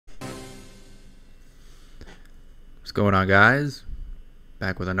What's going on, guys?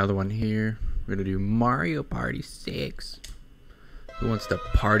 Back with another one here. We're gonna do Mario Party 6. Who wants to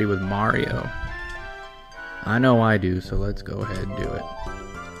party with Mario? I know I do, so let's go ahead and do it.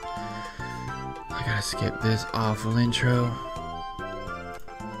 I gotta skip this awful intro.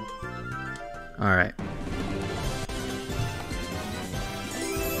 Alright.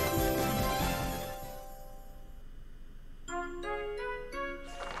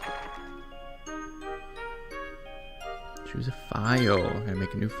 Choose a file. I'm gonna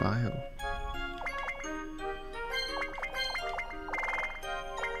make a new file.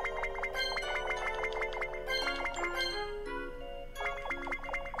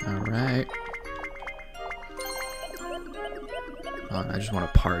 Alright. Oh, I just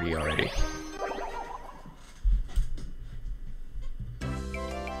want to party already.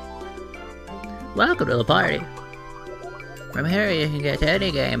 Welcome to the party. From here you can get to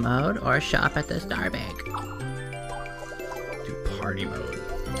any game mode or shop at the Star Bank. Do party mode.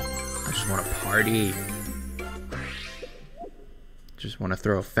 I just want to party. Just want to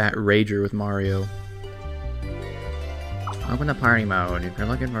throw a fat rager with Mario. Open the party mode. If you're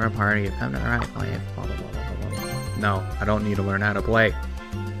looking for a party, you come to the right place. Blah, blah, blah, blah, blah, blah. No, I don't need to learn how to play.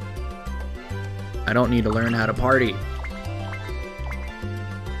 I don't need to learn how to party.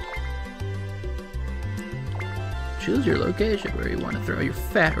 Choose your location where you want to throw your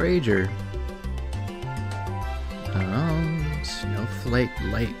fat rager. Snowflake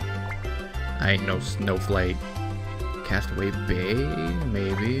Lake. I ain't no snowflake. Castaway Bay,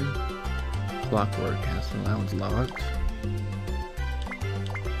 maybe. Clockwork Castle, that one's locked.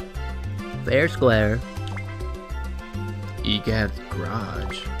 Fair Square. Egad's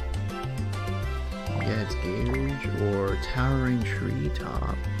Garage. Egad's Garage or Towering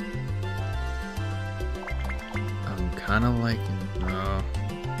Treetop. I'm kind of liking.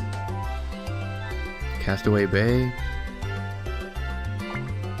 Castaway Bay.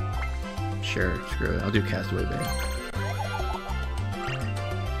 Sure, screw it. I'll do Castaway Bay.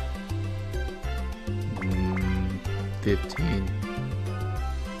 15.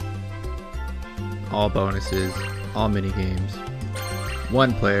 All bonuses, all mini games.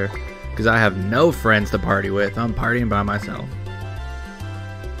 One player, because I have no friends to party with. I'm partying by myself.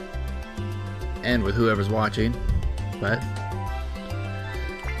 And with whoever's watching. But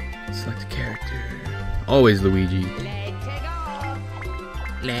select a character. Always Luigi.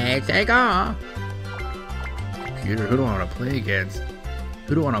 Let's take off. Computer, who do I want to play against?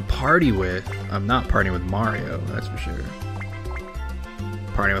 Who do I want to party with? I'm not partying with Mario, that's for sure.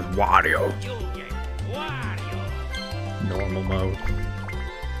 Partying with Wario. Normal mode.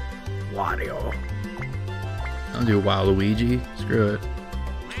 Wario. I'll do Waluigi. Screw it.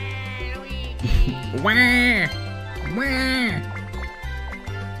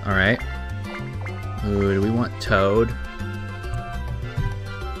 Alright. Ooh, do we want Toad?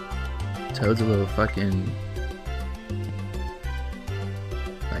 Toad's a little fucking...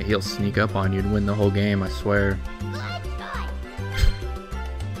 Like, he'll sneak up on you and win the whole game, I swear.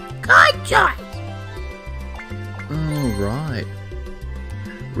 Good choice. Alright.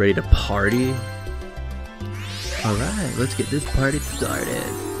 Ready to party? Alright, let's get this party started.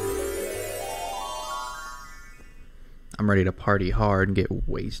 I'm ready to party hard and get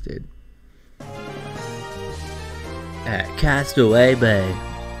wasted. At Castaway Bay.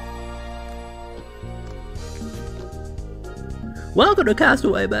 Welcome to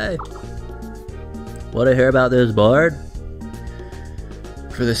Castaway Bay. Want to hear about this board?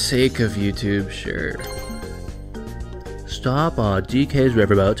 For the sake of YouTube, sure. Stop on DK's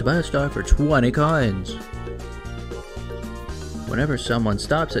Riverboat to buy a star for 20 coins. Whenever someone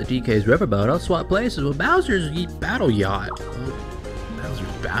stops at DK's Riverboat, I'll swap places with Bowser's Battle Yacht. Oh,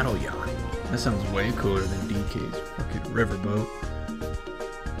 Bowser's Battle Yacht. That sounds way cooler than DK's fucking riverboat.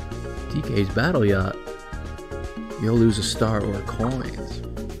 DK's Battle Yacht. You'll lose a star or coins.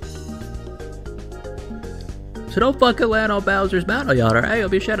 So don't fucking land on Bowser's Battle Yacht, or you'll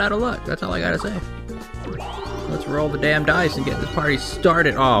be shut out of luck. That's all I gotta say. Let's roll the damn dice and get this party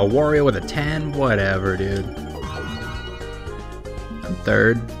started. Oh, Wario with a 10? Whatever, dude. I'm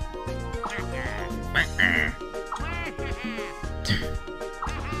third.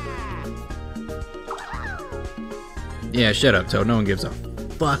 Yeah, shut up, Toad. No one gives a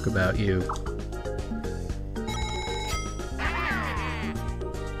fuck about you.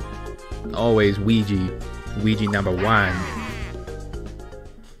 Always Ouija. Ouija number 1.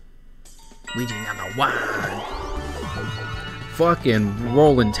 Ouija number 1. Fucking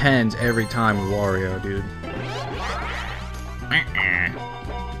rolling 10s every time with Wario, dude.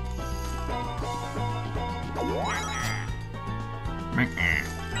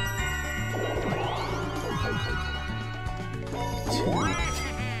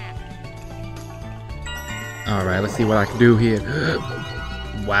 Alright, let's see what I can do here.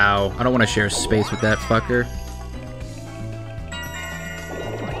 Wow, I don't want to share space with that fucker.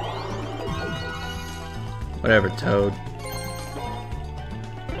 Whatever, Toad.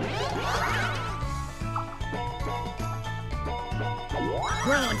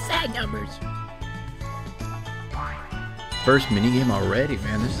 We're on side numbers. First minigame already,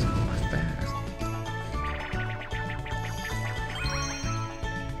 man. This is going fast.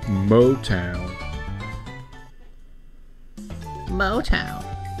 Motown. Motown.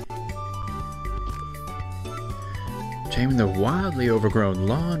 Taming the wildly overgrown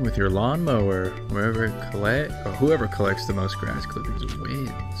lawn with your lawnmower. Whoever collects the most grass clippings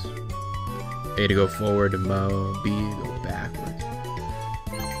wins. A to go forward to mow, B to go backwards.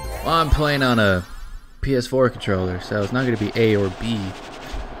 Well, I'm playing on a PS4 controller, so it's not going to be A or B.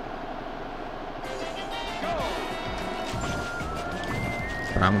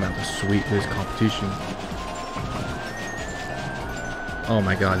 But I'm about to sweep this competition. Oh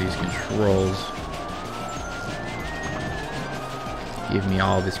my god, these controls. Give me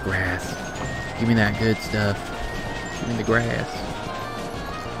all this grass. Give me that good stuff. Give me the grass.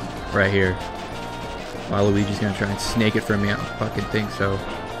 Right here. Waluigi's gonna try and snake it from me. I don't fucking think so.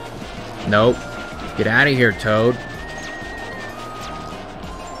 Nope. Get out of here, Toad.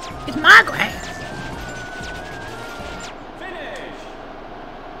 It's my grass. Finish.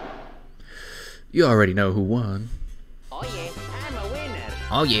 You already know who won. Oh yeah, I'm a winner.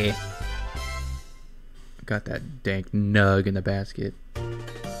 Oh yeah. Got that dank nug in the basket.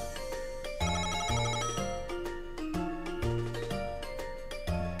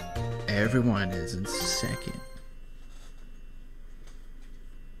 Everyone is in second.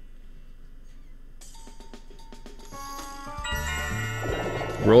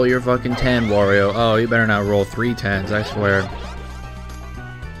 Roll your fucking 10, Wario. Oh, you better not roll 3 10s, I swear.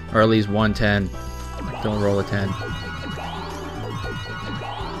 Or at least 1 10. Don't roll a 10.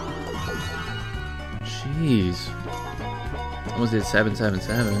 Jeez. Almost did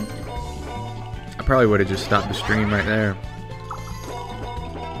 777. I probably would have just stopped the stream right there.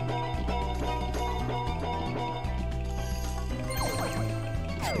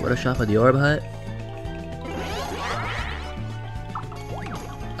 Photoshop of the Orb Hut.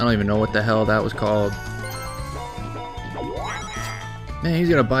 I don't even know what the hell that was called. Man, he's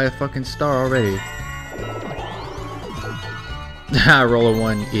gonna buy a fucking star already. Ah, roll a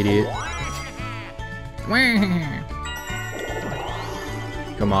 1, idiot.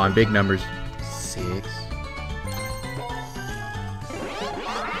 Come on, big numbers. 6.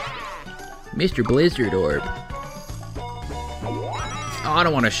 Mr. Blizzard Orb. Oh, I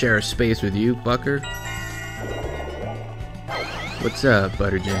don't want to share a space with you, fucker. What's up,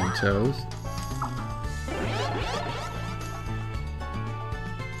 Butter Jam Toast?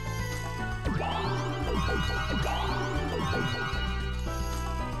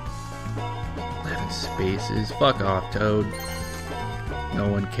 Spaces. Fuck off, Toad. No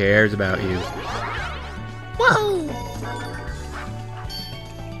one cares about you. Whoa!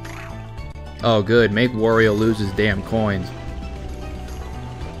 Oh, good. Make Wario lose his damn coins.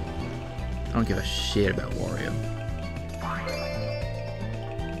 I don't give a shit about Wario.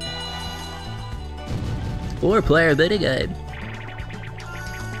 4-player minigame.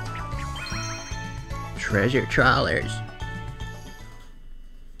 Treasure trawlers.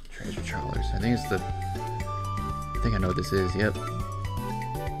 Treasure trawlers. I think it's the... I think I know what this is. Yep.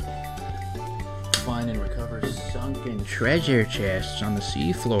 Find and recover sunken treasure chests on the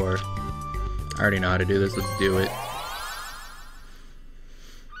seafloor. I already know how to do this. Let's do it.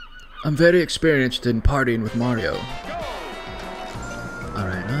 I'm very experienced in partying with Mario.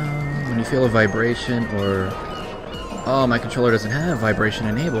 Alright, when you feel a vibration or... Oh, my controller doesn't have vibration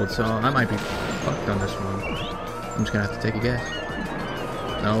enabled, so I might be fucked on this one. I'm just gonna have to take a guess.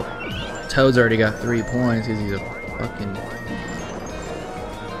 Nope. Toad's already got 3 points because he's a fucking...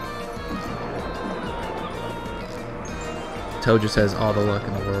 Toad just has all the luck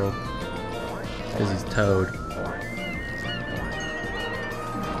in the world. Because he's Toad.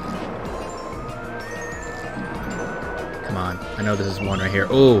 Come on. I know this is one right here.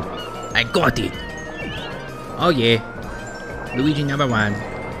 Oh! I got it! Oh yeah. Luigi number 1.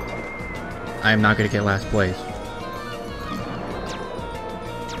 I am not going to get last place.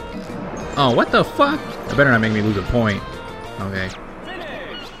 Oh, what the fuck? That better not make me lose a point. Okay.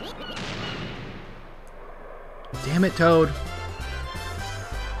 Damn it, Toad.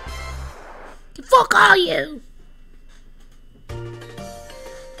 Fuck all you!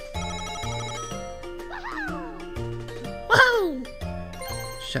 Whoa!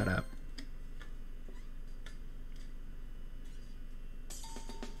 Shut up.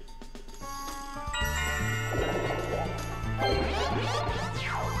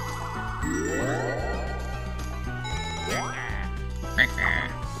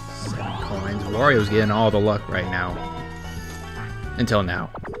 Wario's getting all the luck right now. Until now.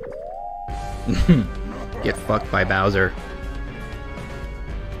 Get fucked by Bowser.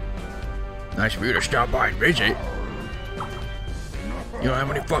 Nice for you to stop by and visit. You don't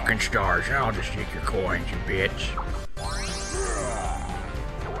have any fucking stars. I'll just take your coins, you bitch.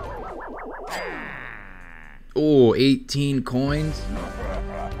 Oh, 18 coins?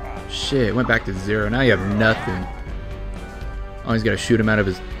 Shit, it went back to 0. Now you have nothing. Oh, he's gotta shoot him out of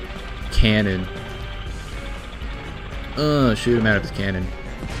his cannon. Shoot him out of his cannon.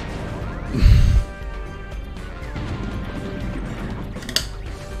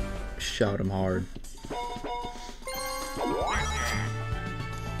 Shot him hard.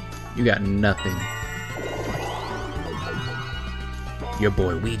 You got nothing. Your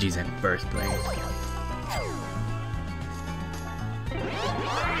boy Ouija's in first place.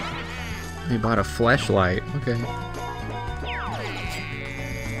 He bought a flashlight. Okay.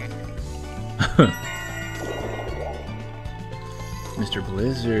 Mr.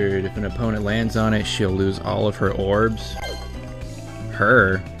 Blizzard. If an opponent lands on it, she'll lose all of her orbs.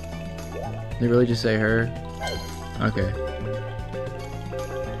 Her? Did they really just say her? Okay.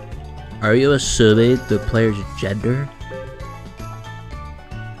 Are you assuming the player's gender?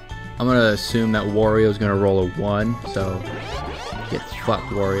 I'm gonna assume that Wario's gonna roll a 1, so get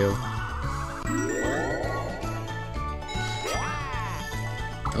fucked, Wario.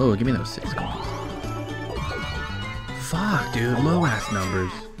 Oh, give me those 6 coins. Fuck, dude, low ass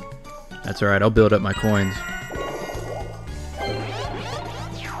numbers. That's alright, I'll build up my coins.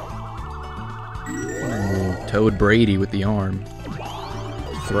 Ooh, Toad Brady with the arm.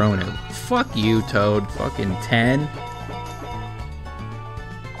 Throwing it. Fuck you, Toad. Fucking 10.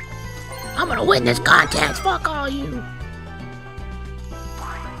 I'm gonna win this contest. Fuck all you.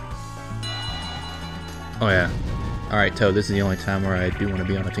 Oh yeah. Alright, Toad, this is the only time where I do want to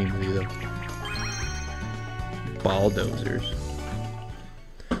be on a team with you, though. Balldozers.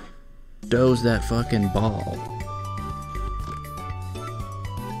 Doze that fucking ball.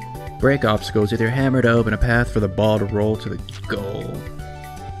 Break obstacles with your hammer to open a path for the ball to roll to the goal.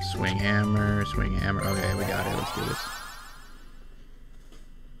 Swing hammer, swing hammer. Okay, we got it. Let's do this.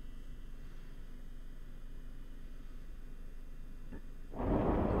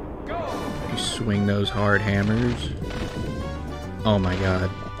 You swing those hard hammers. Oh my god.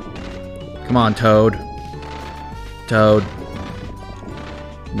 Come on, Toad. Toad.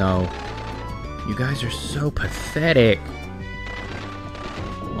 No. You guys are so pathetic.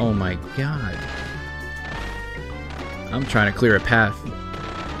 Oh my god. I'm trying to clear a path.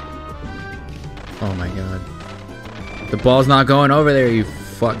 Oh my god. The ball's not going over there, you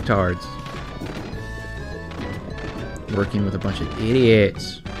fucktards. Working with a bunch of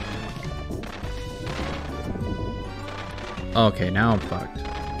idiots. Okay, now I'm fucked.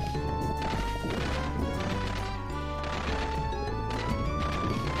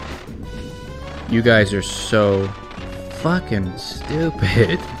 You guys are so fucking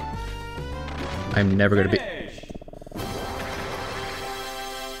stupid. I'm never gonna be...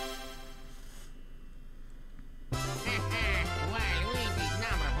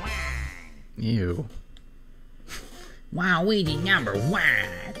 Ew. Wow, Ouija #1.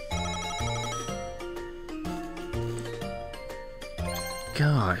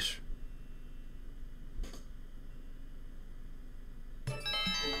 Gosh.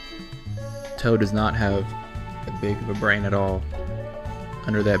 Toad does not have a big of a brain at all.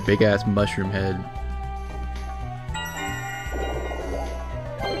 Under that big ass mushroom head.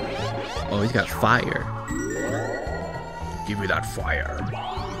 Oh, he's got fire. Give me that fire.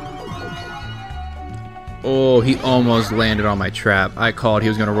 Oh, he almost landed on my trap. I called he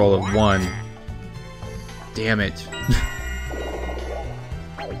was gonna roll a 1. Damn it.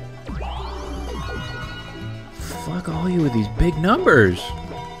 Fuck all you with these big numbers.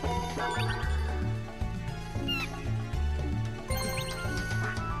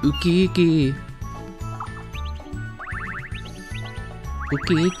 Ukiki.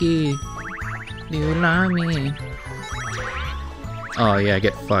 Ukiki. Do you love me? Oh yeah,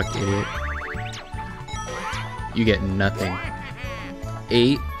 get fucked, idiot. You get nothing.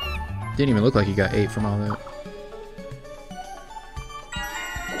 8? Didn't even look like you got 8 from all that.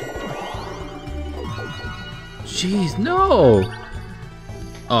 Jeez, no!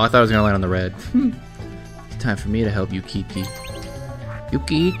 Oh, I thought I was gonna land on the red. It's time for me to help you, Kiki.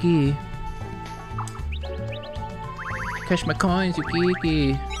 Yukiki. Catch my coins,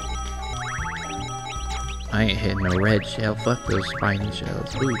 Yukiki. I ain't hitting no red shell. Fuck those spiny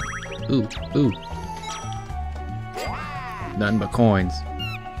shells. Ooh, ooh, ooh. Nothing but coins.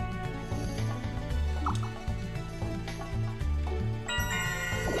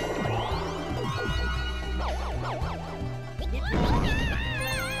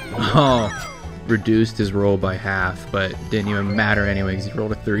 Oh, reduced his roll by half, but didn't even matter anyway because he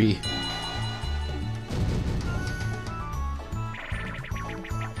rolled a 3.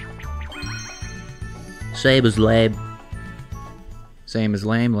 Same as lame. Same as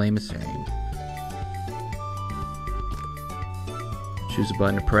lame, lame as same. Choose a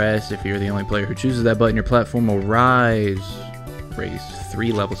button to press. If you're the only player who chooses that button, your platform will rise. Raise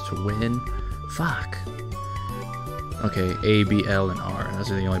 3 levels to win. Fuck. Okay, A, B, L, and R. Those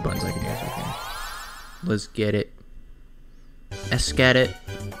are the only buttons I can use. Okay. Let's get it. Let's get it.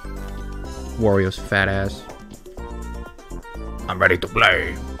 Wario's fat ass. I'm ready to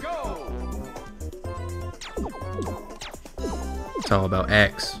play. It's all about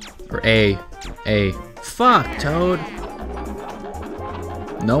X. Or A. A. Fuck, Toad.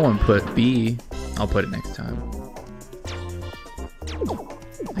 No one put B. I'll put it next time.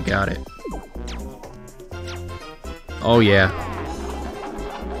 I got it. Oh yeah.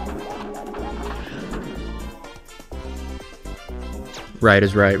 Right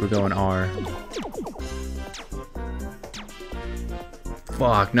is right, we're going R.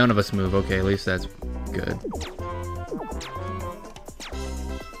 Fuck, none of us move. Okay, at least that's good.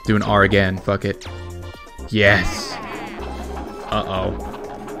 Doing R again, fuck it. Yes! Uh-oh.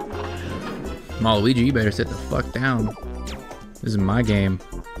 Waluigi, you better sit the fuck down. This is my game.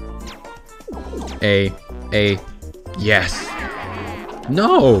 A. Yes!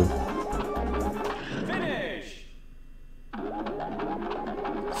 No! Finish.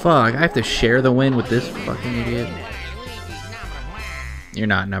 Fuck, I have to share the win with this fucking idiot. You're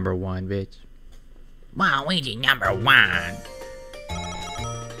not number 1, bitch. Waluigi number 1.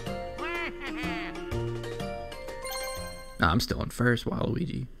 Nah, I'm still in first,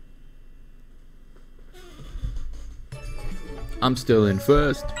 Waluigi. I'm still in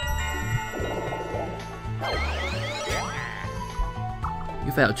first.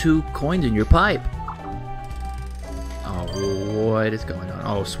 You found 2 coins in your pipe. Oh, what is going on?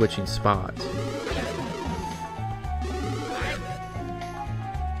 Oh, switching spots.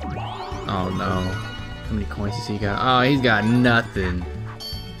 Oh no. How many coins does he got? Oh, he's got nothing.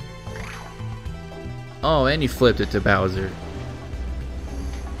 Oh, and he flipped it to Bowser.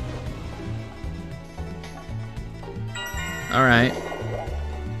 Alright.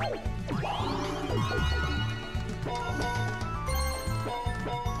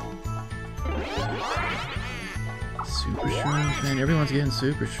 Super shrooms? Man, everyone's getting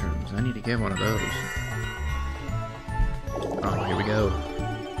super shrooms. I need to get one of those. Oh, here we go.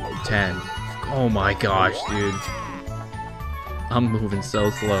 10. Oh my gosh, dude. I'm moving so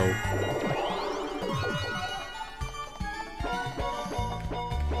slow.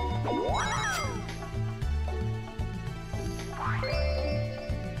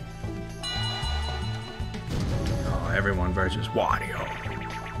 Oh, everyone versus Wario.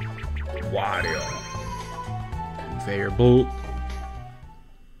 Wario. Conveyor bolt.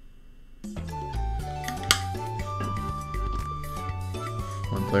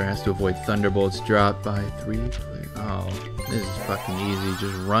 One player has to avoid thunderbolts dropped by 3 players. Oh, this is fucking easy.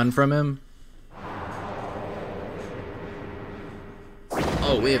 Just run from him.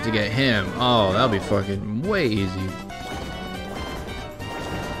 Oh, we have to get him. Oh, that'll be fucking way easy.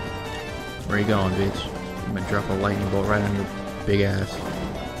 Where you going, bitch? I'm gonna drop a lightning bolt right on your big ass.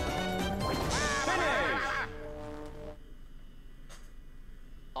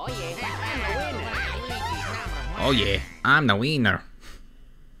 Oh yeah, I'm the winner. Oh yeah, I'm the winner.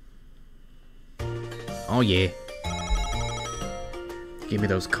 Oh yeah. Give me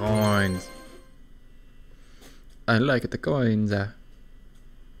those coins. I like the coins. One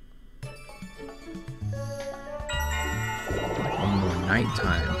more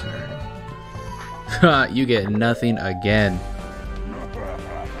nighttime turn. You get nothing again.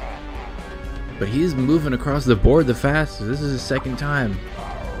 But he's moving across the board the fastest. This is his second time.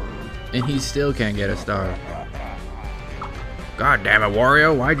 And he still can't get a star. God damn it,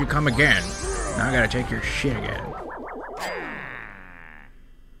 Wario, why'd you come again? Now I gotta take your shit again.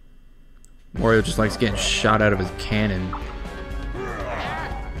 Wario just likes getting shot out of his cannon.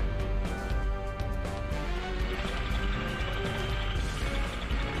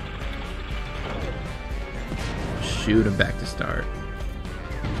 Shoot him back to start.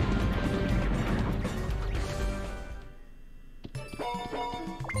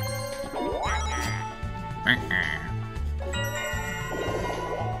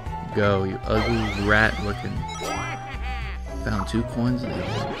 Go, you ugly rat looking. Found 2 coins there.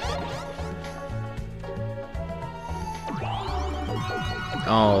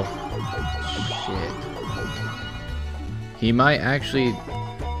 Oh, shit. He might actually...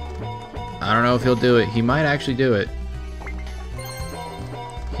 I don't know if he'll do it. He might actually do it.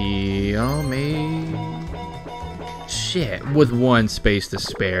 Heal me. Shit, with one space to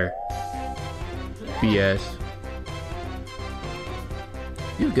spare. BS.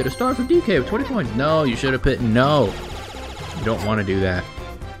 You get a star from DK with 20 points. No, you should have put no. You don't want to do that.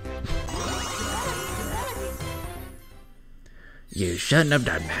 You shouldn't have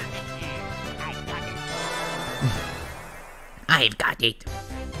done that. I've got it.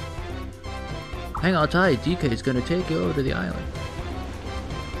 Hang on tight, DK is gonna take you over to the island.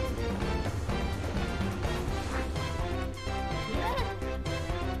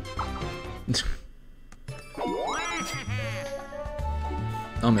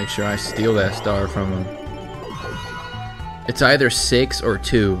 I'll make sure I steal that star from him. It's either 6 or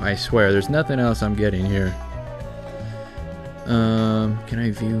 2, I swear. There's nothing else I'm getting here. Can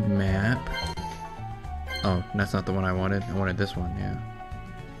I view map? Oh, that's not the one I wanted. I wanted this one, yeah.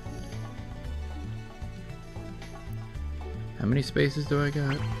 How many spaces do I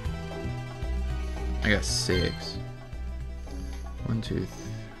got? I got 6. 1, 2,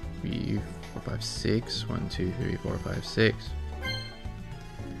 3, 4, 5, 6. 1, 2, 3, 4, 5, 6.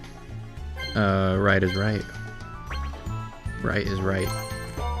 Right is right. Right is right.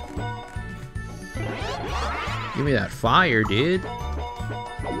 Give me that fire, dude.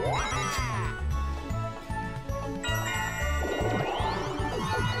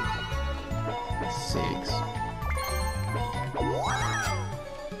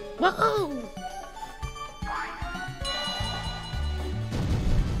 Whoa!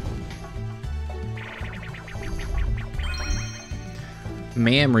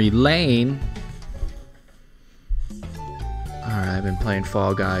 Memory Lane. Alright, I've been playing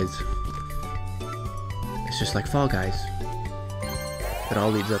Fall Guys. It's just like Fall Guys. It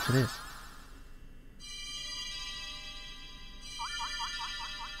all leads up to this.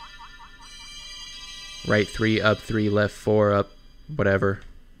 Right 3, up 3, left 4, up whatever.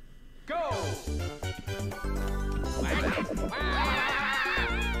 Go!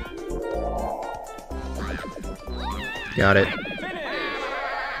 Got it.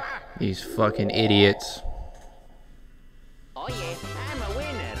 These fucking idiots. Oh yeah, I'm a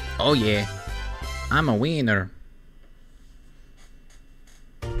winner. Oh yeah, I'm a winner.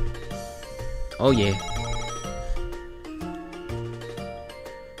 Oh yeah.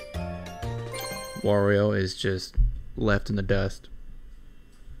 Wario is just left in the dust.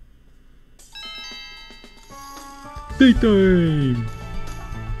 Daytime!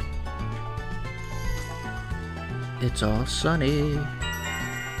 It's all sunny.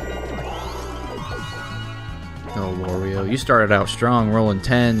 Oh, Wario, you started out strong, rolling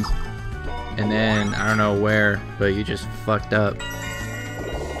 10s, and then, I don't know where, but you just fucked up.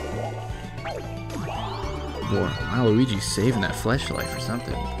 Waluigi's saving that fleshlight for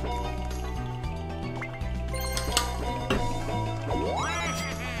something.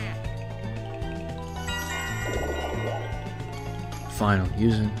 Final,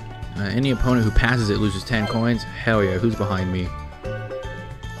 using any opponent who passes it loses 10 coins. Hell yeah, who's behind me?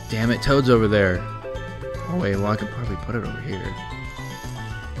 Damn it, Toad's over there. Oh wait, well I could probably put it over here.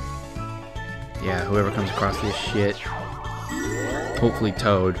 Yeah, whoever comes across this shit. Hopefully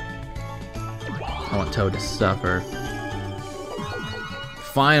Toad. I want Toad to suffer.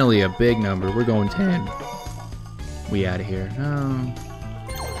 Finally a big number, we're going 10. We out of here. No.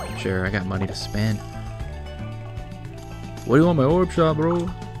 Sure, I got money to spend. What do you want my orb shop, bro?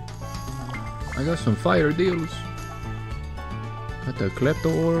 I got some fire deals. Got the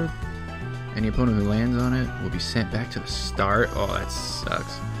Klepto orb. Any opponent who lands on it will be sent back to the start. Oh, that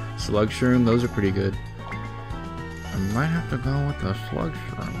sucks. Slug Shroom, those are pretty good. I might have to go with the Slug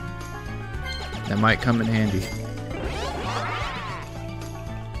Shroom. That might come in handy.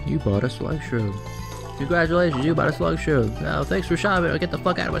 You bought a Slug Shroom. Congratulations, you bought a Slug Shroom. Oh, thanks for shopping. I'll get the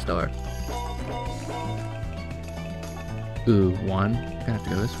fuck out of my store. Ooh, 1. Gonna have to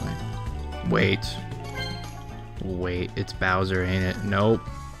go this way. Wait, it's Bowser, ain't it? Nope.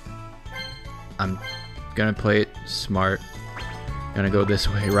 I'm gonna play it smart. Gonna go this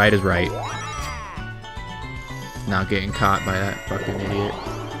way. Right is right. Not getting caught by that fucking idiot.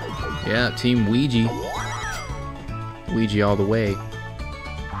 Yeah, Team Ouija. Ouija all the way.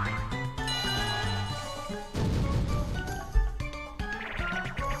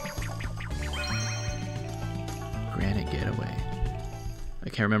 Granite Getaway. I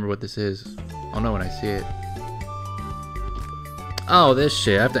can't remember what this is. I'll know when I see it. Oh, this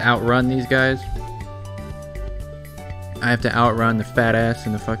shit. I have to outrun these guys. I have to outrun the fat ass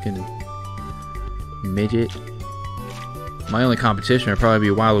and the fucking midget. My only competition would probably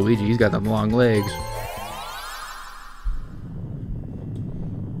be Waluigi. He's got them long legs.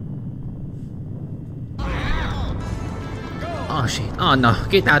 Oh shit. Oh no.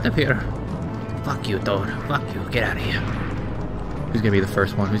 Get out of here. Fuck you, Toad. Fuck you. Get out of here. Who's gonna be the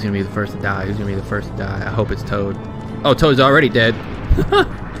first one? Who's gonna be the first to die? Who's gonna be the first to die? I hope it's Toad. Oh, Toad's already dead.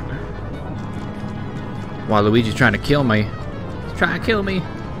 While Luigi's trying to kill me. He's trying to kill me.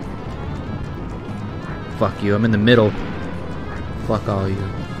 Fuck you. I'm in the middle. Fuck all you.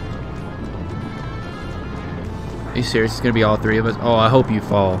 Are you serious? It's gonna be all three of us? Oh, I hope you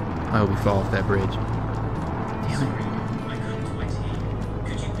fall. I hope you fall off that bridge. Damn it.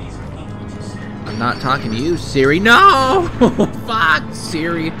 I'm not talking to you, Siri. No! Fuck,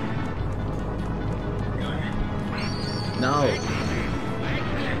 Siri. No.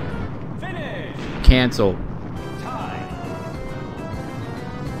 Cancel.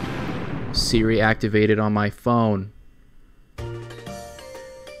 Siri activated on my phone.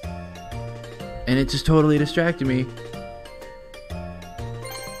 And it just totally distracted me.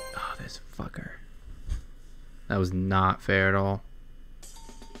 Oh, this fucker. That was not fair at all.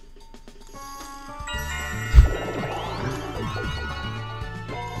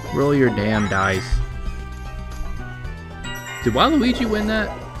 Roll your damn dice. Did Waluigi win that?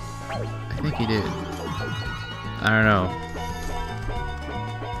 I think he did. I don't know.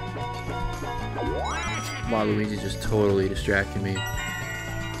 Waluigi just totally distracted me.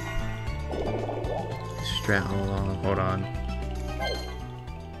 Hold on.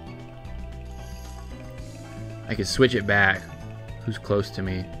 I can switch it back. Who's close to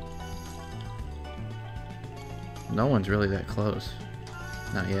me? No one's really that close.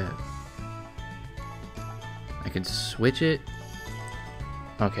 Not yet. I can switch it.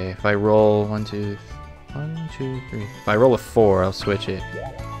 Okay, if I roll 1, 2, 3. If I roll a 4, I'll switch it.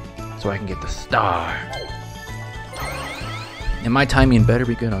 So I can get the star. And my timing better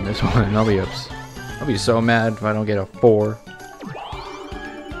be good on this one. I'll be so mad if I don't get a 4.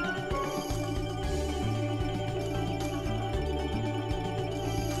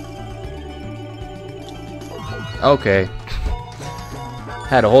 Okay.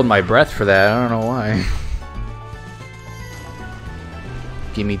 Had to hold my breath for that. I don't know why.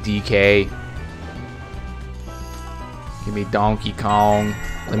 Give me DK. Give me Donkey Kong.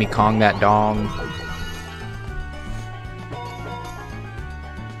 Let me Kong that dong.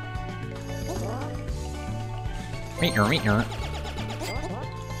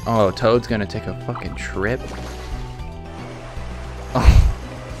 Oh, Toad's gonna take a fucking trip. Oh.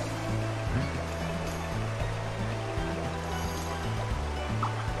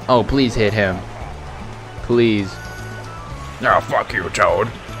 Oh, please hit him. Please. Oh, fuck you, Toad.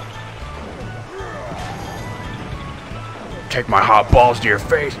 Take my hot balls to your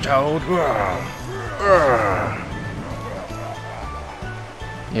face, Toad.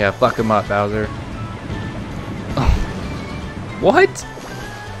 Yeah, fuck him up, Bowser. Oh. What?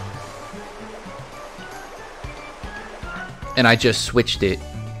 And I just switched it.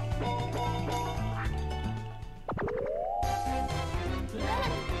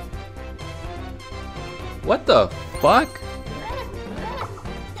 What the fuck?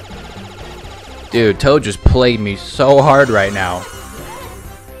 Dude, Toad just played me so hard right now.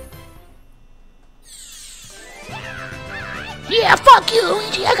 Yeah, fuck you,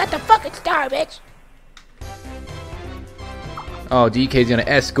 Luigi. I got the fucking star, bitch. Oh, DK's gonna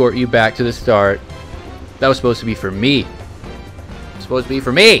escort you back to the start. That was supposed to be for me. Supposed to be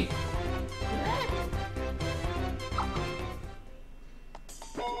for me.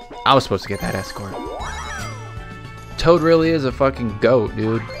 I was supposed to get that escort. Toad really is a fucking goat,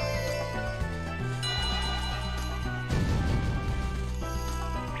 dude.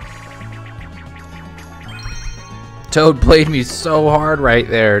 Toad played me so hard right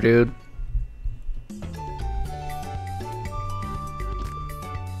there, dude.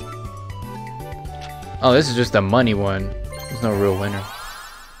 Oh, this is just a money one. There's no real winner.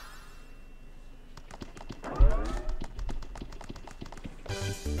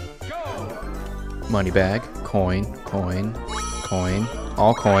 Money bag, coin, coin, coin,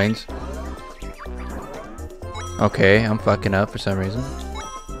 all coins. Okay, I'm fucking up for some reason.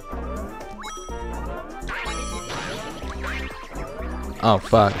 Oh,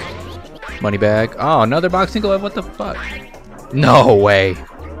 fuck. Money bag. Oh, another boxing glove? What the fuck? No way.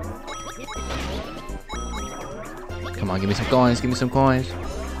 Come on, give me some coins. Give me some coins.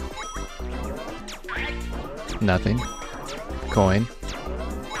 Nothing. Coin.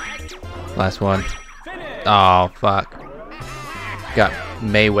 Last one. Oh, fuck. Got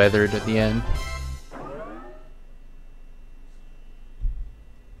Mayweathered at the end.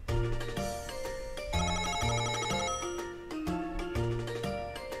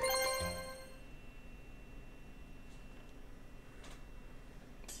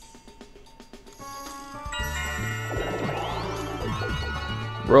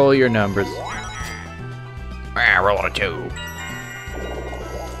 Roll your numbers. Ah, roll a 2.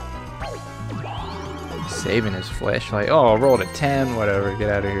 Saving his flashlight. Oh, rolled a 10. Whatever. Get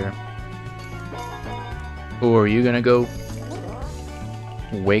out of here. Ooh, are you gonna go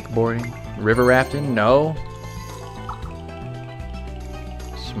wakeboarding? River rafting? No.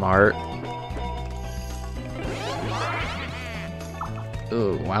 Smart.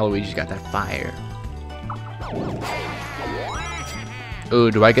 Ooh, Waluigi's got that fire. Ooh,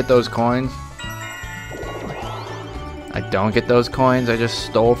 do I get those coins? I don't get those coins. I just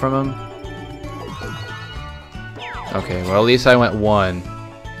stole from him. Okay, well at least I went 1.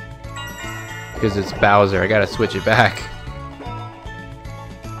 Because it's Bowser. I gotta switch it back.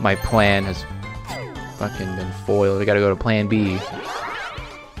 My plan has fucking been foiled. I gotta go to plan B.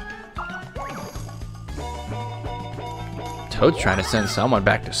 Toad's trying to send someone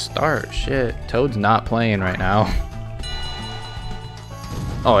back to start. Shit. Toad's not playing right now.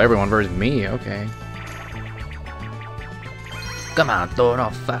 Oh, everyone versus me. Okay. Come on, Toad. I'll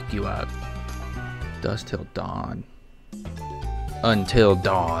fuck you up. Dust till dawn. Until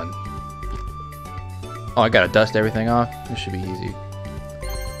dawn. Oh, I gotta dust everything off? This should be easy.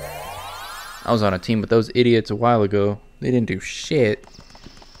 I was on a team with those idiots a while ago. They didn't do shit.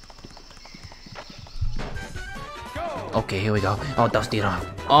 Okay, here we go. Oh, dust it off.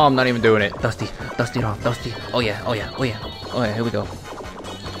 Oh, I'm not even doing it. Dust it off, Dusty. Oh yeah, oh yeah, oh yeah. Oh yeah, here we go.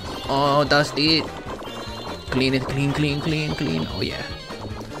 Oh, dust it. Clean it, clean. Oh yeah.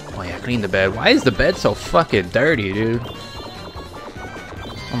 Oh yeah, clean the bed. Why is the bed so fucking dirty, dude?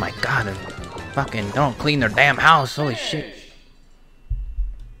 Oh my god, they fucking don't clean their damn house. Holy shit.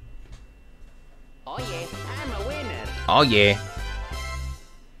 Oh yeah, I'm a winner. Oh yeah.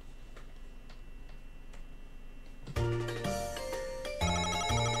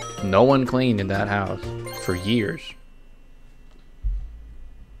 No one cleaned in that house for years.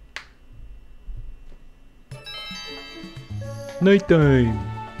 Nighttime.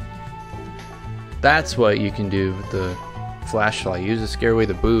 That's what you can do with the flashlight. Use to scare away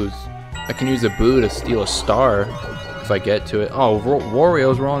the boos. I can use the boo to steal a star if I get to it. Oh,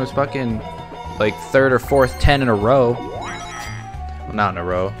 Wario's rolling his fucking like 3rd or 4th 10 in a row. Well, not in a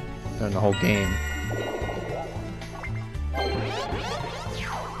row. In the whole game.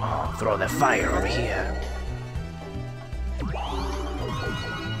 Throw the fire over here.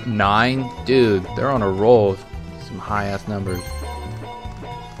 9? Dude, they're on a roll. Some high-ass numbers.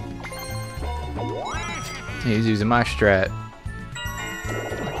 He's using my strat.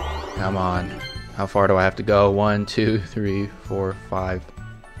 Come on. How far do I have to go? 1, 2, 3, 4, 5,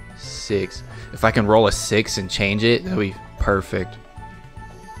 6. If I can roll a 6 and change it, that'd be perfect.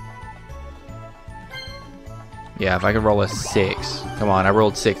 Yeah, if I could roll a 6. Come on, I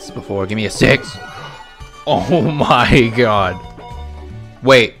rolled 6 before. Give me a 6. Oh my god.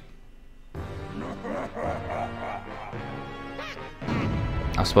 Wait.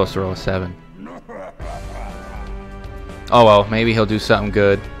 I was supposed to roll a 7. Oh well, maybe he'll do something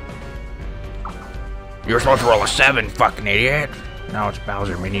good. You're supposed to roll a 7, fucking idiot. Now it's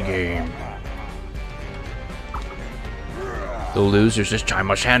Bowser minigame. The losers this time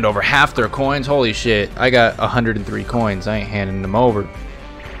must hand over half their coins. Holy shit. I got 103 coins. I ain't handing them over.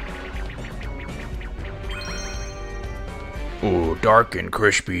 Ooh, dark and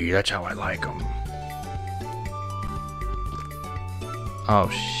crispy. That's how I like them. Oh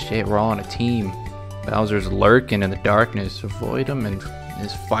shit, we're all on a team. Bowser's lurking in the darkness. Avoid him and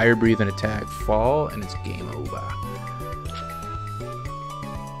his fire-breathing attack. Fall and it's game over.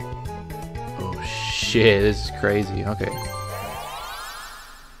 Oh shit, this is crazy. Okay.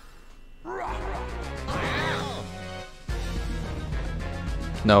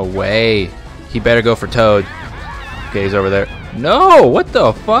 No way. He better go for Toad. Okay, he's over there. No! What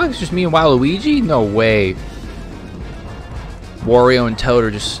the fuck? It's just me and Waluigi? No way. Wario and Toad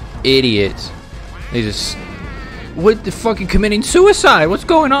are just idiots. They just... What the fucking committing suicide? What's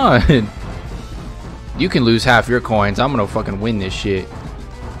going on? You can lose half your coins. I'm gonna fucking win this shit.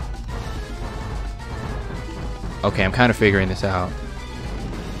 Okay, I'm kind of figuring this out.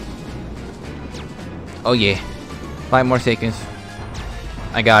 Oh yeah. 5 more seconds.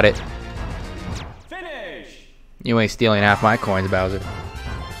 I got it. Finish. You ain't stealing half my coins, Bowser.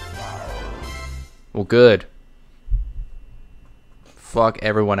 Well, good. Fuck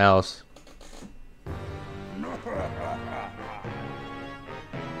everyone else.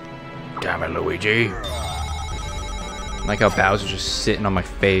 Damn it, Luigi. I like how Bowser's just sitting on my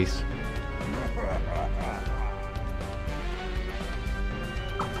face.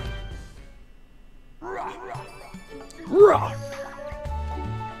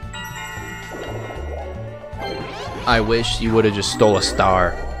 I wish you would have just stole a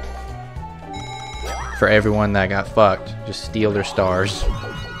star. For everyone that got fucked, just steal their stars.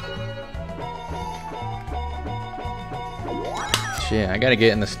 Shit, I gotta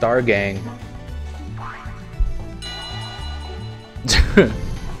get in the star gang.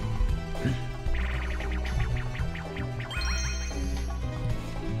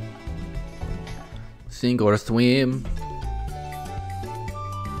 Sink or swim.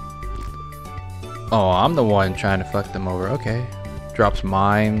 Oh, I'm the one trying to fuck them over. Okay. Drops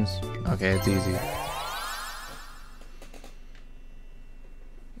mines. Okay, it's easy.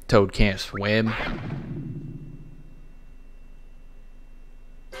 Toad can't swim.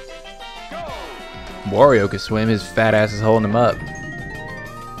 Wario can swim. His fat ass is holding him up.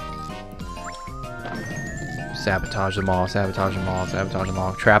 Sabotage them all. Sabotage them all. Sabotage them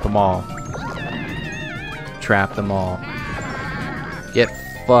all. Trap them all. Trap them all. Get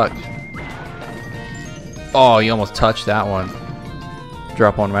fucked. Oh, you almost touched that one.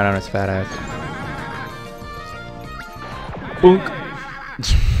 Drop one right on his fat ass. Boonk.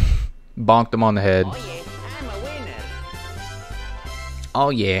 Bonked him on the head. Oh yeah, I'm a winner. Oh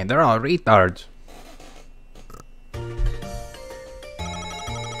yeah, they're all retards.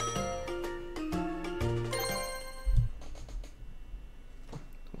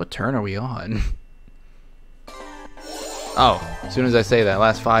 What turn are we on? Oh, as soon as I say that,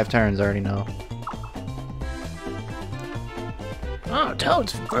 last 5 turns, I already know. Oh,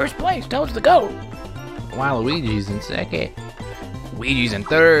 Toad's first place. Toad's the GOAT. Waluigi's in second. Luigi's in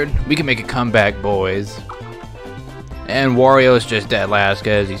third. We can make a comeback, boys. And Wario's just dead last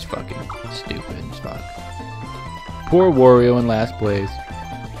because he's fucking stupid as fuck. Poor Wario in last place.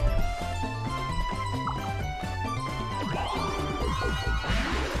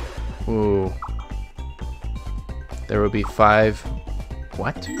 Ooh. There will be 5...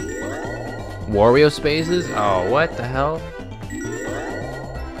 What? Wario spaces? Oh, what the hell?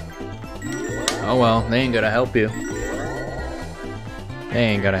 Oh well, they ain't gonna help you. They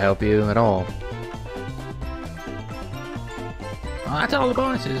ain't gonna help you at all. Oh, that's all the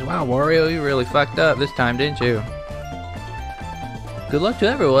bonuses. Wow, Wario, you really fucked up this time, didn't you? Good luck to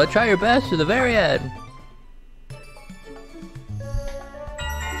everyone. Try your best to the very end.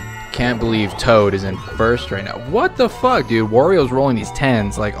 Can't believe Toad is in first right now. What the fuck, dude? Wario's rolling these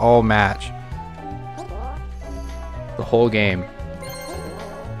 10s like all match. The whole game.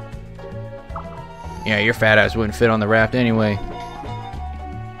 Yeah, your fat ass wouldn't fit on the raft anyway.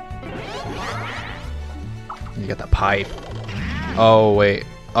 You got the pipe. Oh, wait.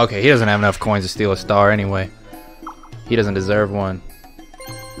 Okay, he doesn't have enough coins to steal a star anyway. He doesn't deserve one.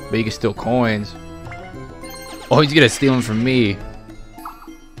 But he can steal coins. Oh, he's gonna steal them from me.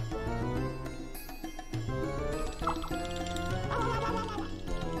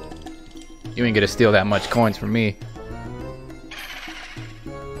 You ain't gonna steal that much coins from me.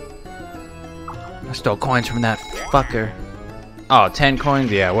 I stole coins from that fucker. Oh, 10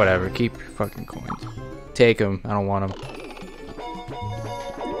 coins? Yeah, whatever. Keep your fucking coins. Take them. I don't want them.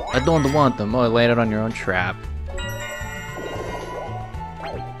 I don't want them. Oh, landed on your own trap.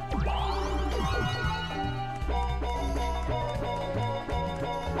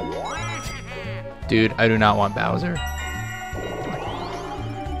 Dude, I do not want Bowser.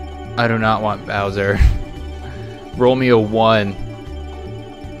 I do not want Bowser. Roll me a 1.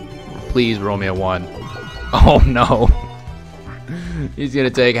 Please roll me a 1. Oh no. He's gonna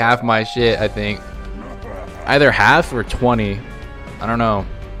take half my shit, I think. Either half or 20. I don't know.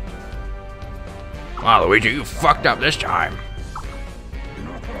 Wow, Luigi, you fucked up this time.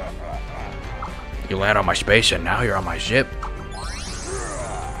 You land on my space and now you're on my ship.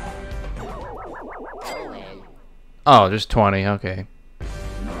 Oh, just 20. Okay.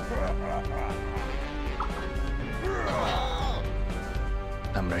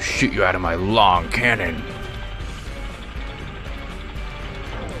 I'm gonna shoot you out of my long cannon.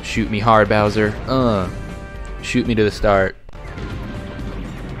 Shoot me hard, Bowser. Shoot me to the start.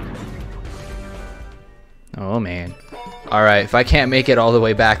 Oh, man. Alright, if I can't make it all the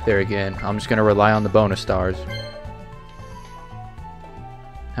way back there again, I'm just gonna rely on the bonus stars.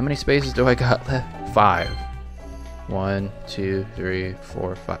 How many spaces do I got left? 5. 1, 2, 3,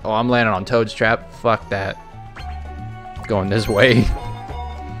 4, 5. Oh, I'm landing on Toad's trap. Fuck that. Going this way.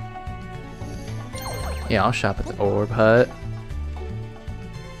 Yeah, I'll shop at the Orb Hut.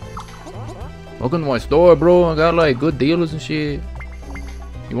 Welcome to my store, bro. I got like good deals and shit.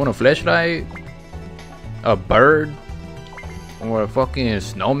 You want a flashlight? A bird? Or a fucking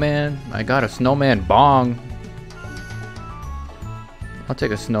snowman? I got a snowman bong. I'll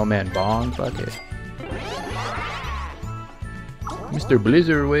take a snowman bong. Fuck it. Mr.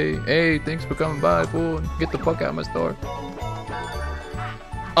 Blizzard way. Hey, thanks for coming by, fool. Get the fuck out of my store.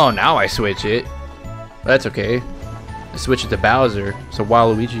 Oh, now I switch it. That's okay. I switch it to Bowser, so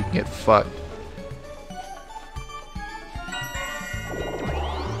Waluigi can get fucked.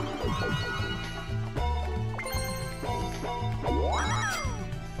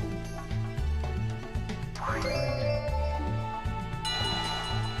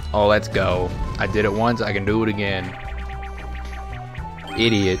 Oh, let's go. I did it once, I can do it again.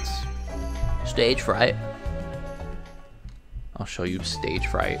 Idiots. Stage fright. I'll show you stage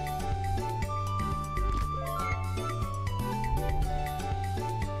fright.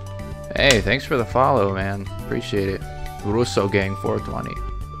 Hey, thanks for the follow, man. Appreciate it. Russo Gang 420.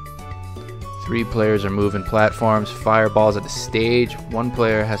 3 players are moving platforms, fireballs at the stage. 1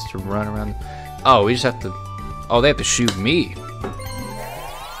 player has to run around. Oh, we just have to. Oh, they have to shoot me.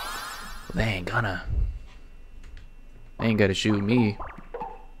 They ain't gonna. They ain't gotta shoot me.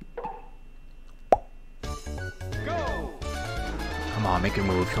 Come on, make your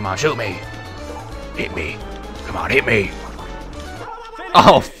move. Come on, shoot me. Hit me. Come on, hit me.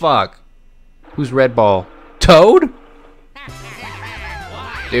 Oh, fuck. Who's Red Ball? Toad?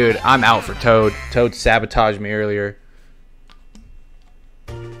 Dude, I'm out for Toad. Toad sabotaged me earlier.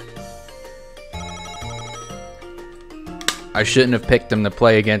 I shouldn't have picked him to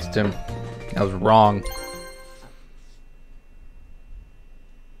play against him. I was wrong.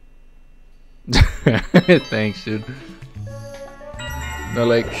 Thanks, dude. They're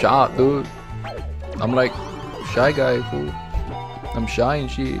like, shot, dude. I'm like, shy guy, fool. I'm shy and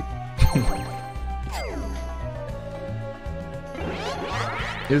shit.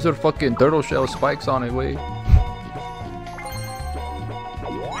 Here's our fucking turtle shell spikes on it, way.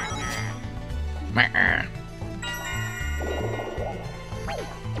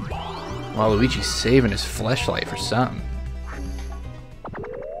 Waluigi's saving his fleshlight for something.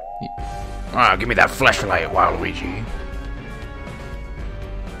 Ah, give me that flashlight, Waluigi.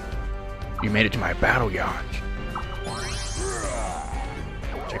 You made it to my battle yacht.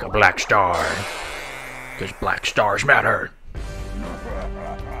 Take a black star. Because black stars matter.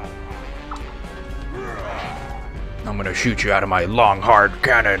 I'm gonna shoot you out of my long, hard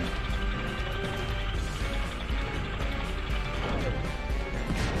cannon.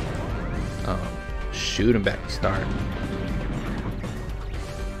 Shoot him back to start.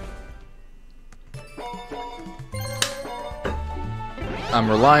 I'm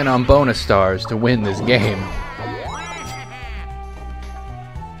relying on bonus stars to win this game.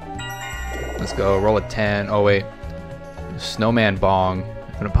 Let's go. Roll a 10. Oh, wait. Snowman Bong.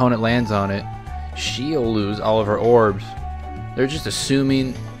 If an opponent lands on it, she'll lose all of her orbs. They're just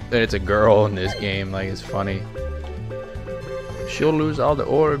assuming that it's a girl in this game. Like, it's funny. She'll lose all the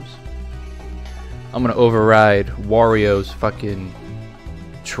orbs. I'm gonna override Wario's fucking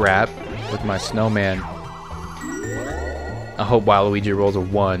trap with my snowman. I hope Waluigi rolls a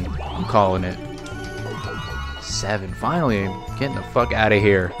 1. I'm calling it. 7. Finally, I'm getting the fuck out of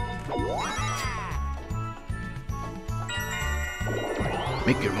here.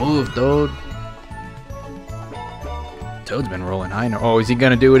 Make your move, Toad. Toad's been rolling high now. Oh, is he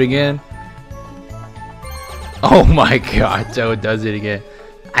gonna do it again? Oh my god, Toad does it again.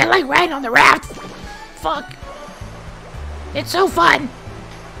 I like riding on the raft. Fuck. It's so fun.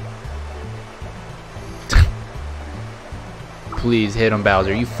 Please hit him,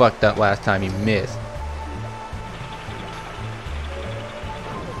 Bowser. You fucked up last time. You missed.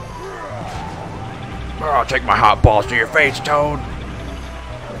 I'll take my hot balls to your face, Toad.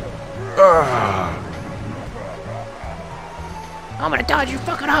 I'm gonna dodge your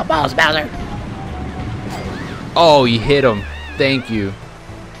fucking hot balls, Bowser. Oh, you hit him. Thank you.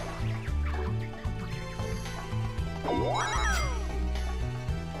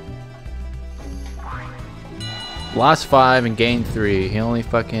 Lost 5 and gained 3. He only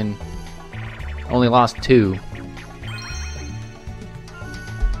lost 2.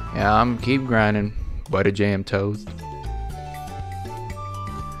 Yeah, I'm keep grinding. Butter jam toast.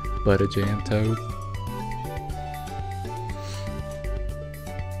 Butter jam toast.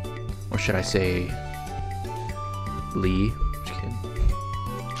 Or should I say Lee? Just kidding.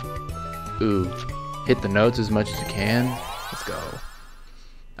 Ooh. Hit the notes as much as you can. Let's go.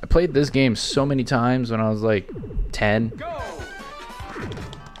 I played this game so many times when I was like 10.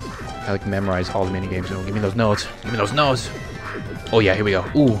 I like memorize all the mini games. Oh, give me those notes. Give me those notes. Oh yeah, here we go.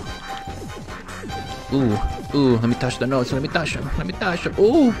 Ooh. Ooh. Ooh. Let me touch the notes. Let me touch them. Let me touch them.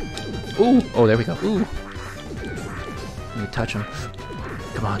 Ooh. Ooh. Oh, there we go. Ooh. Let me touch them.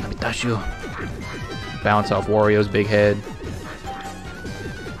 Come on, let me touch you. Bounce off Wario's big head.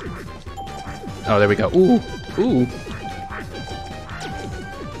 Oh, there we go. Ooh. Ooh.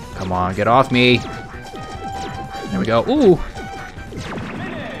 Come on, get off me. There we go. Ooh.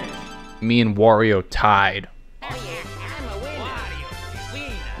 Me and Wario tied. Oh yeah, I'm a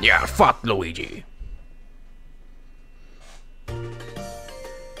winner. Yeah, fuck Luigi.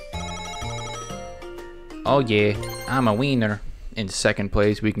 Oh yeah, I'm a wiener. In second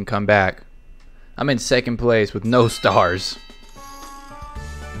place, we can come back. I'm in second place with no stars.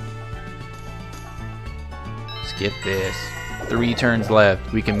 Skip this. 3 turns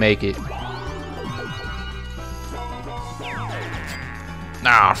left. We can make it.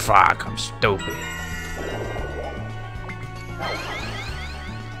 Ah, fuck, I'm stupid.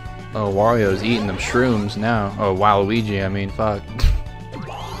 Oh, Wario's eating them shrooms now. Oh, Waluigi, I mean, fuck.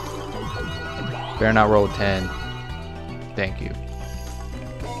 Better not roll a 10. Thank you.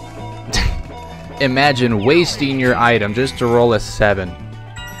 Imagine wasting your item just to roll a 7.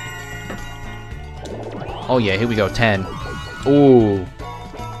 Oh yeah, here we go, 10. Ooh.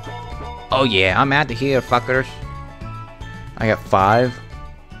 Oh yeah, I'm out of here, fuckers. I got 5.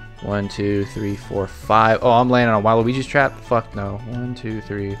 1, 2, 3, 4, 5. Oh, I'm landing on Waluigi's trap? Fuck no. 1, 2,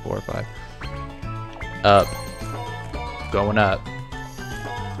 3, 4, 5. Up. Going up.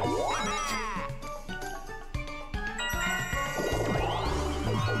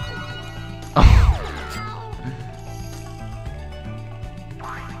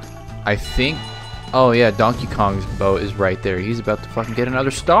 I think... Oh yeah, Donkey Kong's boat is right there. He's about to fucking get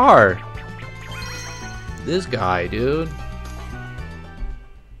another star. This guy, dude.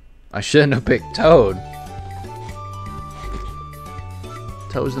 I shouldn't have picked Toad.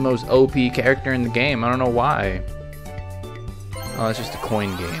 Toad's the most OP character in the game. I don't know why. Oh, it's just a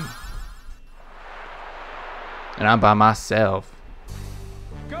coin game. And I'm by myself.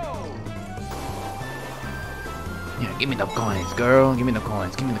 Yeah, give me the coins, girl. Give me the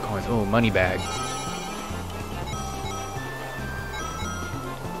coins. Give me the coins. Oh, money bag.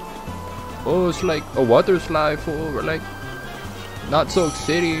 Oh, it's like a water slide for like Not Soak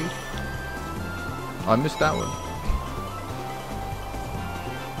City. I missed that one.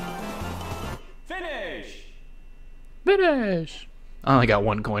 Finish! Finish. I only got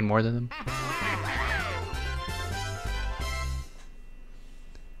 1 coin more than them.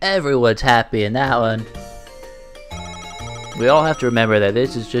 Everyone's happy in that one. We all have to remember that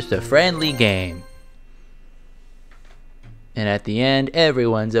this is just a friendly game. And at the end,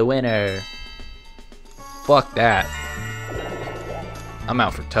 everyone's a winner. Fuck that. I'm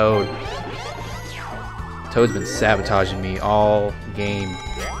out for Toad. Toad's been sabotaging me all game.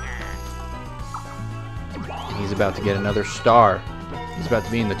 And he's about to get another star. He's about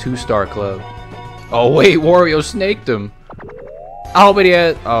to be in the 2-star club. Oh wait, Wario snaked him. Oh, but he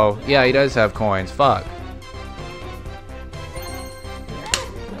has... Oh, yeah, he does have coins. Fuck.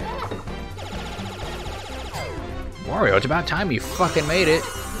 Wario, it's about time you fucking made it.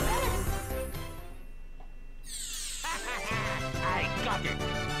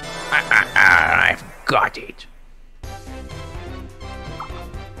 I've got it.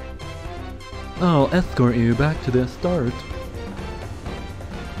 I'll escort you back to the start.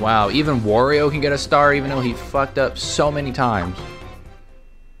 Wow, even Wario can get a star even though he fucked up so many times.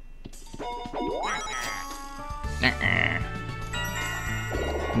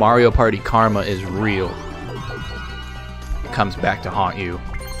 Mario Party karma is real. It comes back to haunt you.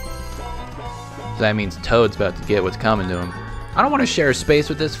 So that means Toad's about to get what's coming to him. I don't want to share space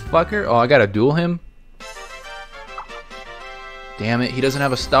with this fucker. Oh, I gotta duel him? Damn it, he doesn't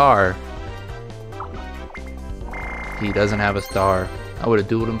have a star. He doesn't have a star. I would have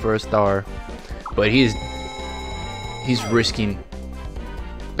dueled him for a star. But he's risking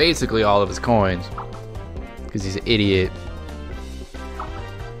basically all of his coins. Because he's an idiot.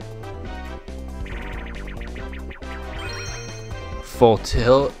 Full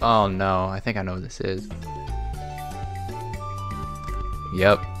tilt? Oh no, I think I know what this is.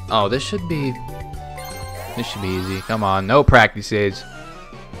 Yep. Oh, this should be easy. Come on, no practices.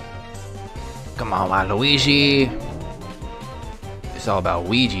 Come on, Waluigi. It's all about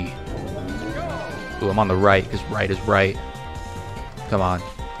Ouija. Ooh, I'm on the right, because right is right. Come on.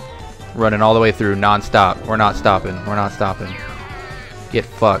 Running all the way through, non-stop. We're not stopping. We're not stopping. Get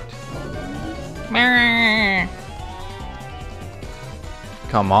fucked.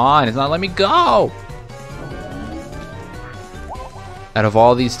 Come on, it's not letting me go. Out of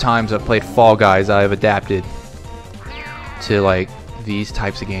all these times I've played Fall Guys, I have adapted to like these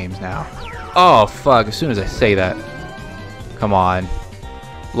types of games now. Oh fuck, as soon as I say that. Come on.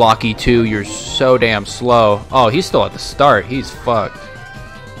 Locky 2, you're so damn slow. Oh, he's still at the start. He's fucked.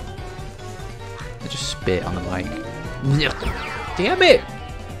 I just spit on the mic. Damn it!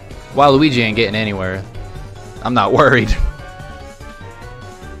 Waluigi ain't getting anywhere. I'm not worried.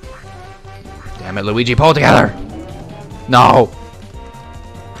 Damn it, Luigi, pull it together! No!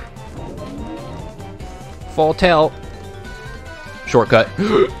 Full tilt. Shortcut.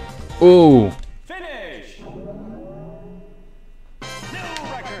 Ooh. Finish.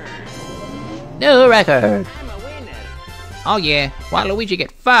 New record. I'm a winner. Oh yeah, why Luigi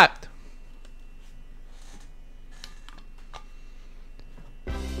get fucked?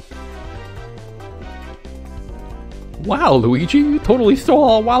 Wow, Luigi, you totally stole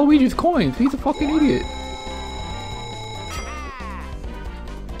all Waluigi's coins. He's a fucking idiot.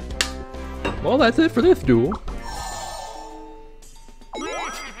 Well, that's it for this duel.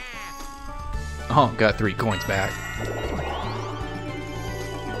 Oh, got 3 coins back.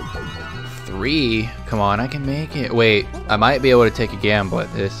 3? Come on, I can make it. Wait, I might be able to take a gamble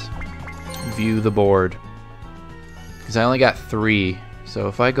at this. View the board. Because I only got 3. So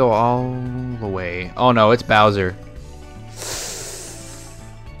if I go all the way... Oh no, it's Bowser.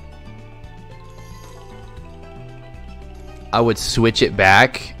 I would switch it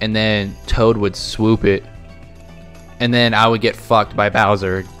back, and then Toad would swoop it. And then I would get fucked by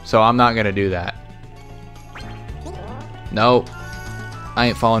Bowser. So I'm not gonna do that. Nope. I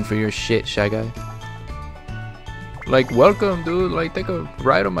ain't falling for your shit, Shy Guy. Like, welcome, dude. Like, take a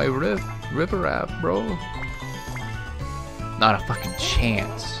ride on my ripper raft, bro. Not a fucking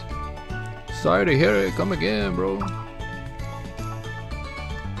chance. Sorry to hear it. Come again, bro.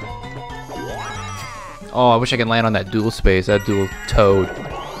 Oh, I wish I could land on that dual space, that dual Toad.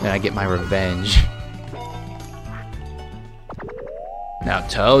 And I get my revenge. Now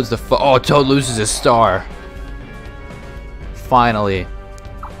Toad's the oh, Toad loses his star. Finally.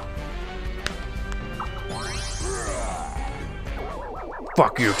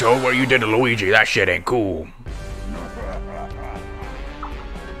 Fuck you, Toad. What you did to Luigi, that shit ain't cool.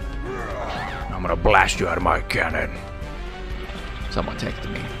 I'm gonna blast you out of my cannon. Someone texted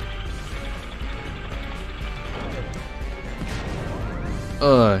me.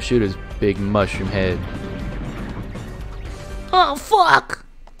 Shoot his big mushroom head. Oh, fuck!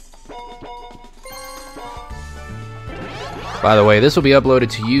 By the way, this will be uploaded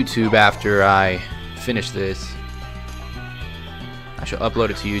to YouTube after I finish this. I shall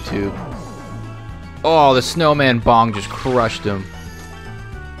upload it to YouTube. Oh, the snowman bong just crushed him.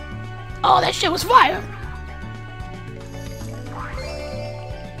 Oh, that shit was fire!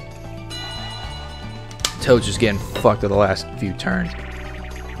 Toad's just getting fucked at the last few turns.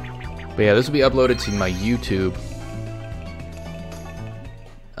 But yeah, this will be uploaded to my YouTube.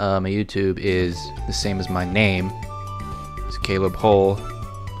 My YouTube is the same as my name. It's Caleb Hull.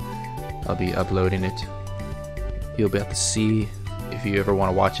 I'll be uploading it. You'll be able to see if you ever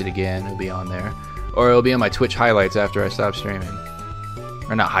want to watch it again. It'll be on there. Or it'll be on my Twitch highlights after I stop streaming.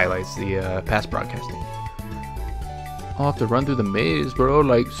 Or not highlights, the past broadcasting. I'll have to run through the maze, bro,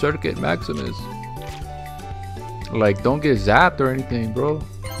 like Circuit Maximus. Like, don't get zapped or anything, bro.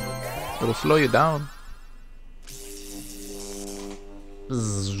 It'll slow you down.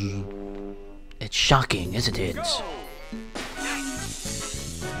 It's shocking, isn't it?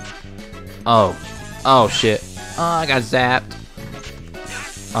 Oh. Oh, shit. Oh, I got zapped.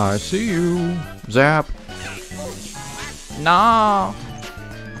 I see you. Zap. No.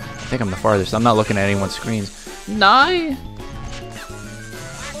 I think I'm the farthest. I'm not looking at anyone's screens. No.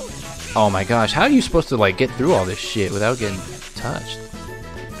 Oh my gosh, how are you supposed to like get through all this shit without getting touched?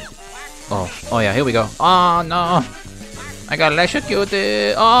 Oh yeah, here we go. Oh no, I got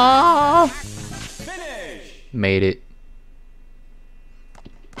electrocuted. Oh, Finish. made it.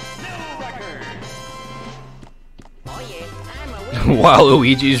 Oh, yeah, I'm a winner. Wow,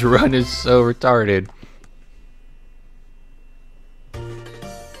 Luigi's run is so retarded.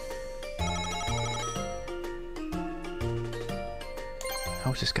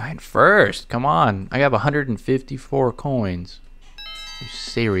 How is this guy in first? Come on. I have 154 coins. Are you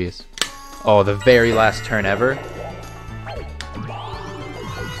serious? Oh, the very last turn ever.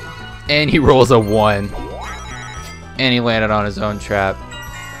 And he rolls a 1. And he landed on his own trap.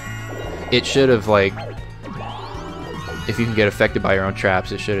 It should have, like... If you can get affected by your own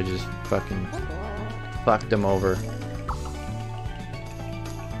traps, it should have just fucking fucked him over.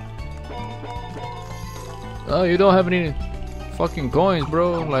 Oh, you don't have any fucking coins,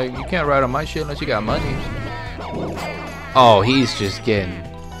 bro. Like, you can't ride on my shit unless you got money. Oh, he's just getting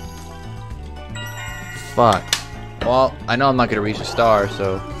fucked. Well, I know I'm not gonna reach a star,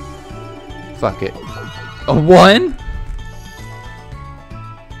 so fuck it. A 1?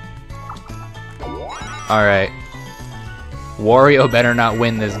 Alright. Wario better not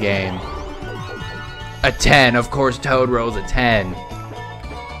win this game. A 10. Of course Toad rolls a 10.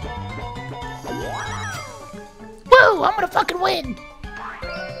 Woo, I'm gonna fucking win!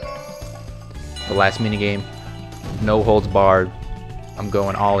 The last minigame. No holds barred. I'm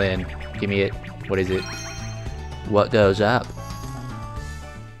going all in. Give me it. What is it? What goes up?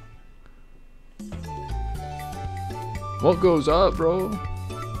 What goes up, bro?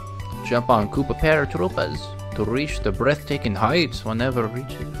 Jump on Koopa Paratroopas to reach the breathtaking heights. Whoever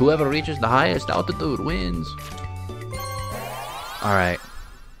reaches the highest altitude wins. Alright.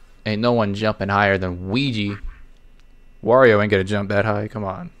 Ain't no one jumping higher than Ouija. Wario ain't gonna jump that high. Come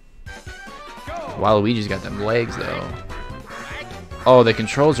on. Waluigi's got them legs, though. Oh, the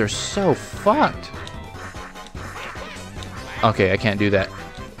controls are so fucked. Okay, I can't do that.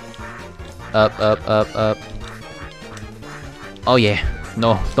 Up, up, up, up. Oh, yeah.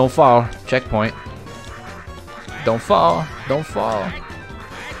 No, don't fall. Checkpoint. Don't fall. Don't fall.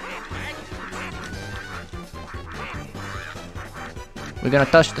 We're gonna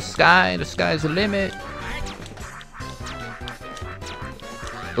touch the sky. The sky's the limit.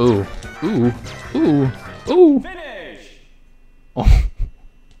 Ooh. Ooh. Ooh. Ooh. Finish. Oh.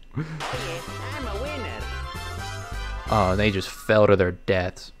 I'm a winner. Oh, they just fell to their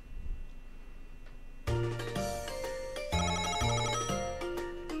deaths.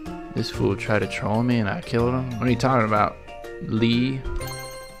 This fool tried to troll me and I killed him? What are you talking about, Lee?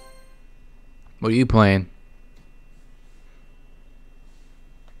 What are you playing?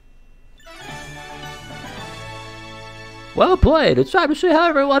 Well played. It's time to see how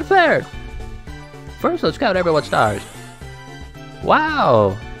everyone fared. First, let's count everyone's stars.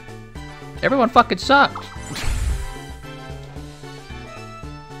 Wow. Everyone fucking sucked.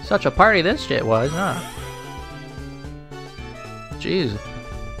 Such a party this shit was, huh? Jeez.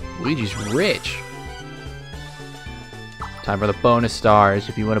 Luigi's rich. Time for the bonus stars.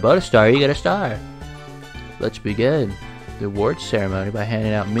 If you want a bonus star, you get a star. Let's begin the awards ceremony by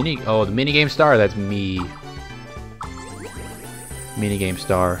handing out the minigame star. That's me. Minigame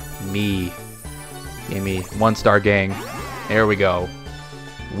star. Me. Give me 1-star gang. There we go.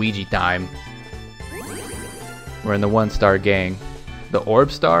 Ouija time. We're in the 1-star gang. The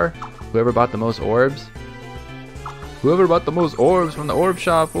orb star? Whoever bought the most orbs? Whoever bought the most orbs from the orb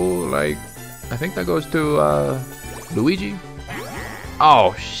shop, ooh, like, I think that goes to, Luigi?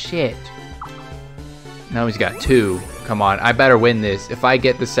 Oh, shit. Now he's got 2. Come on, I better win this. If I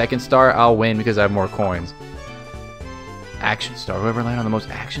get the 2nd star, I'll win because I have more coins. Action star. Whoever landed on the most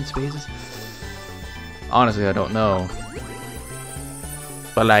action spaces? Honestly, I don't know.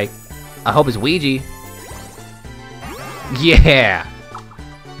 But, like, I hope it's Ouija. Yeah!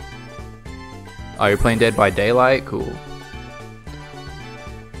 Oh, you're playing Dead by Daylight? Cool.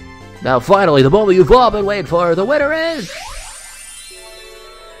 Now, finally, the moment you've all been waiting for. The winner is...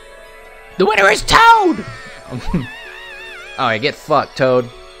 The winner is Toad! Alright, get fucked, Toad.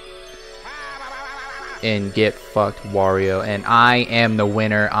 And get fucked, Wario. And I am the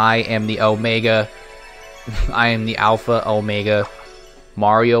winner. I am the Omega. I am the Alpha Omega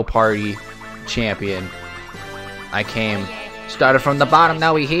Mario Party champion. I came... Started from the bottom,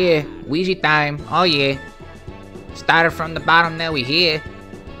 now we here. Ouija time, oh yeah. Started from the bottom, now we here.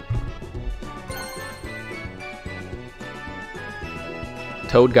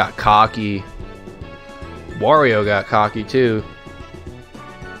 Toad got cocky. Wario got cocky too.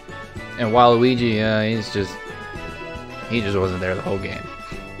 And Waluigi, he just wasn't there the whole game.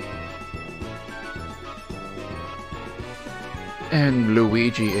 And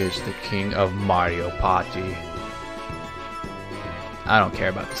Luigi is the king of Mario Party. I don't care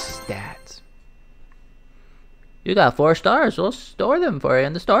about the stats. You got 4 stars. We'll store them for you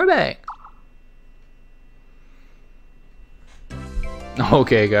in the store bank.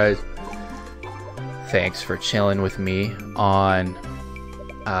 Okay, guys. Thanks for chilling with me on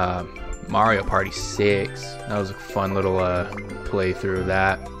Mario Party 6. That was a fun little playthrough of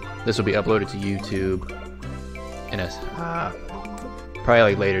that. This will be uploaded to YouTube in a probably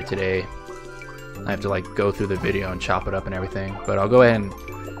like later today. I have to like go through the video and chop it up and everything, but I'll go ahead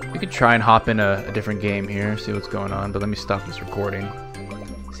and we could try and hop in a different game here, see what's going on, but let me stop this recording.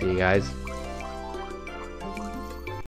 See you guys.